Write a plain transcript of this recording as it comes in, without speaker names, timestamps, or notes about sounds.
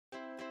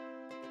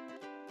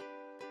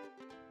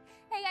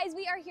guys,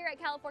 we are here at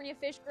California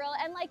Fish Grill,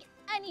 and like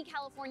any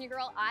California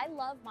girl, I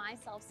love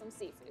myself some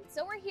seafood.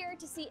 So we're here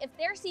to see if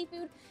their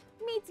seafood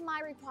meets my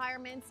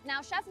requirements.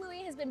 Now, Chef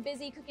Louis has been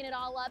busy cooking it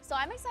all up, so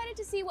I'm excited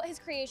to see what his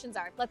creations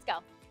are. Let's go.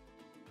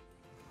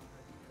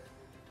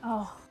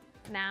 Oh,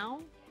 now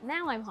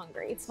I'm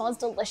hungry. It smells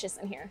delicious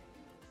in here.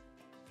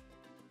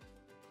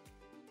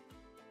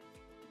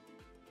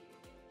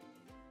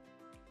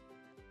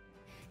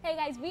 Hey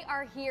guys, we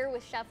are here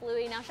with Chef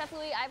Louis. Now, Chef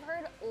Louis, I've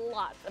heard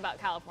lots about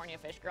California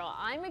Fish Grill.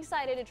 I'm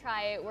excited to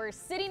try it. We're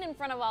sitting in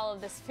front of all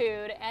of this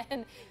food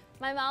and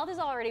my mouth is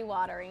already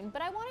watering,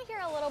 but I want to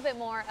hear a little bit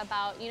more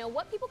about,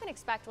 what people can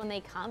expect when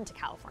they come to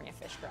California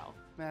Fish Grill.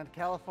 Man,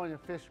 California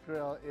Fish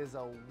Grill is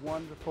a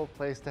wonderful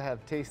place to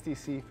have tasty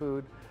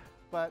seafood,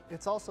 but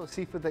it's also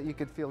seafood that you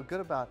could feel good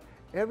about.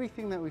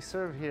 Everything that we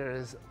serve here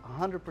is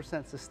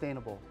 100%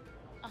 sustainable.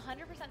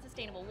 100%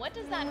 sustainable. What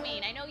does that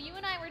mean? I know you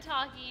and I were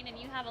talking and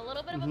you have a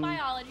little bit of a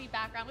biology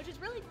background, which is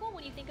really cool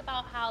when you think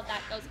about how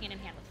that goes hand in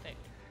hand with food.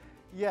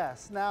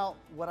 Yes. Now,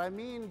 what I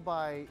mean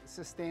by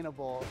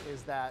sustainable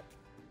is that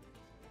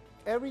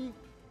every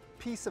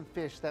piece of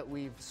fish that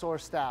we've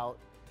sourced out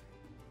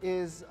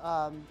is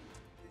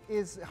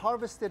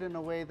harvested in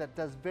a way that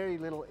does very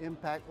little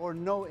impact or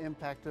no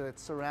impact to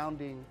its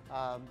surrounding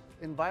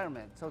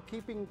environment. So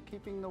keeping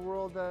the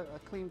world a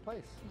clean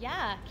place.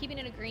 Yeah, keeping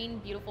it a green,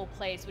 beautiful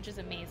place, which is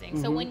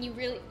amazing. So when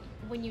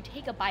you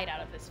take a bite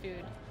out of this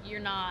food, you're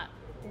not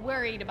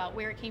worried about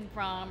where it came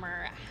from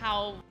or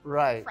how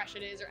fresh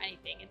it is or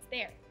anything. It's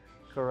there.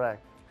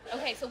 Correct.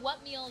 Okay, so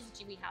what meals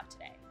do we have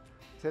today?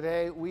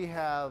 Today we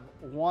have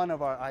one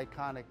of our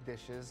iconic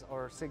dishes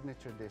or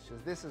signature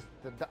dishes. This is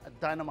the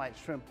dynamite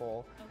shrimp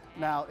bowl. Okay.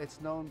 Now it's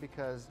known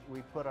because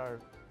we put our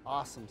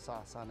awesome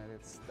sauce on it.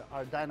 It's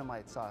our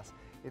dynamite sauce.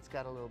 It's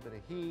got a little bit of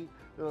heat,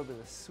 a little bit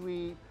of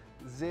sweet,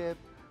 zip,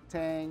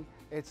 tang.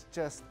 It's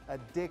just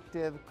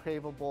addictive,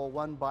 craveable,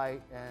 one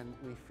bite and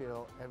we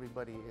feel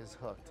everybody is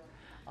hooked.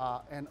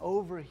 And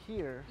over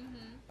here,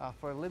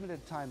 for a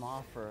limited time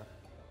offer,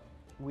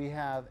 we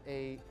have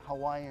a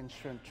Hawaiian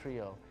shrimp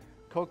trio.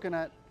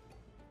 Coconut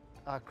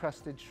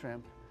crusted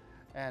shrimp,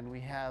 and we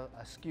have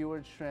a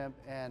skewered shrimp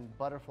and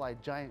butterfly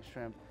giant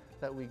shrimp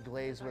that we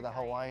glaze with a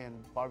Hawaiian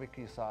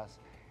barbecue sauce,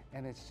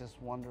 and it's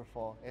just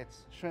wonderful.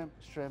 It's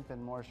shrimp,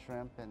 and more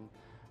shrimp, and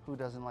who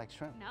doesn't like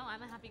shrimp? No,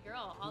 I'm a happy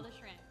girl, all the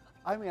shrimp.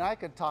 I mean, I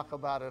could talk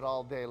about it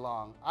all day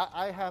long.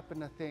 I happen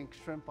to think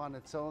shrimp on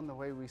its own, the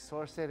way we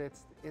source it,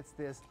 it's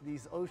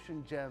these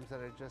ocean gems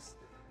that are just,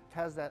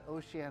 has that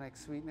oceanic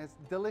sweetness,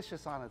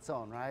 delicious on its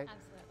own, right?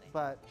 Absolutely.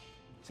 But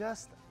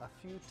just a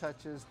few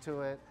touches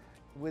to it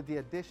with the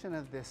addition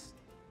of this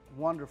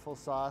wonderful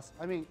sauce.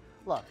 I mean,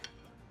 look,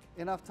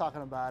 enough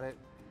talking about it.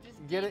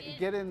 Just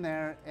get in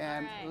there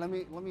and let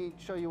me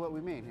show you what we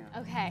mean here.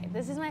 Okay,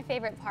 this is my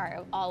favorite part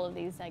of all of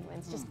these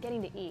segments, just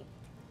getting to eat.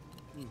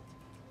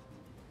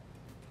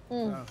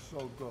 That's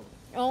so good.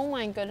 Oh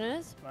my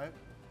goodness. Right?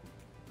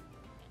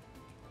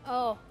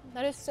 Oh,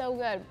 that is so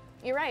good.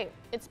 You're right,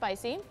 it's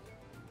spicy.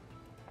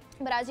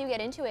 But as you get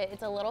into it,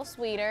 it's a little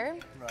sweeter,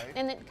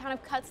 and it kind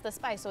of cuts the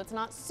spice. So it's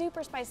not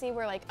super spicy.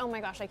 We're like, oh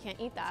my gosh, I can't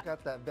eat that. It's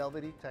got that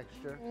velvety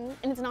texture.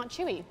 And it's not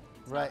chewy.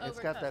 It's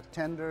got that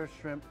tender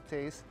shrimp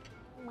taste.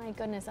 Oh my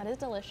goodness, that is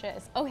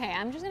delicious. Okay,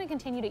 I'm just gonna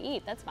continue to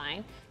eat, that's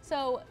fine.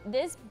 So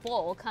this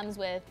bowl comes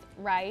with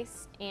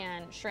rice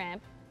and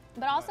shrimp,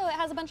 but also it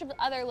has a bunch of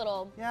other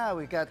little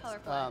we got,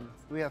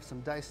 we have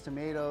some diced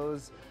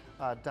tomatoes,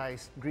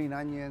 diced green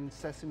onions,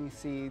 sesame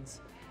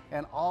seeds,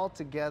 and all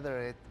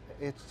together,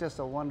 it's just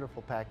a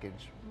wonderful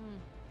package.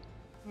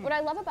 What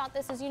I love about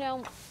this is,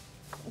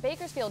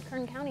 Bakersfield,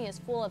 Kern County is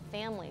full of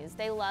families.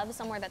 They love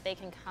somewhere that they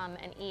can come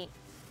and eat.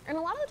 And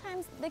a lot of the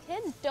times, the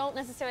kids don't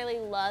necessarily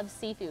love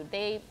seafood.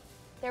 They're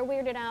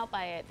weirded out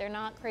by it. They're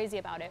not crazy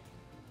about it.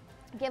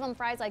 Give them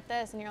fries like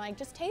this, and you're like,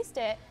 just taste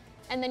it.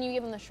 And then you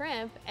give them the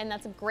shrimp, and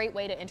that's a great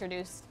way to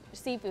introduce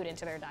seafood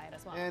into their diet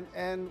as well.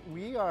 And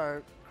we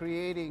are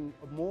creating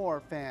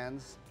more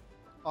fans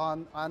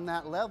on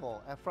that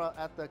level,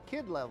 at the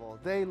kid level.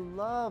 They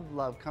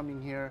love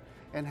coming here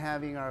and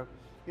having our,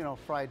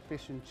 fried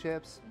fish and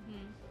chips,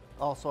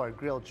 also our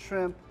grilled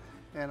shrimp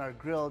and our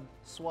grilled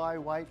swai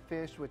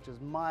whitefish, which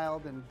is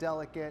mild and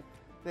delicate.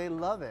 They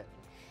love it.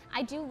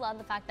 I do love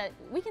the fact that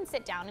we can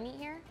sit down and eat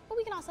here, but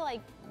we can also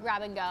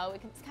grab and go.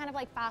 It's kind of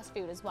like fast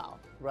food as well.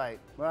 Right,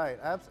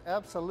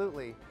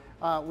 absolutely.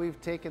 We've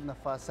taken the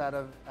fuss out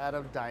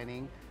of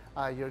dining.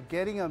 You're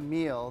getting a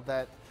meal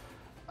that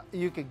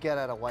you could get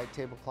at a white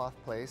tablecloth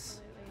place.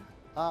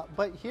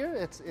 But here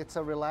it's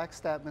a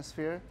relaxed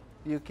atmosphere.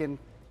 You can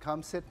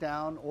come sit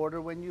down,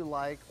 order when you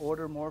like,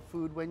 order more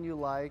food when you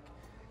like,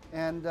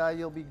 and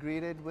you'll be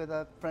greeted with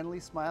a friendly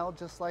smile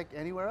just like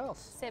anywhere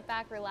else. Sit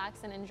back,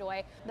 relax, and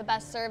enjoy the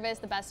best service,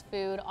 the best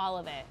food, all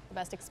of it, the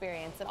best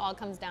experience. It all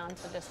comes down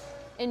to just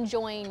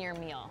enjoying your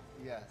meal.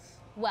 Yes.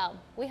 Well,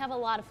 we have a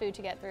lot of food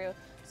to get through,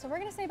 so we're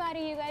gonna say bye to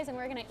you guys and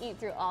we're gonna eat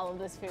through all of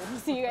this food.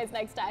 See you guys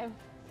next time.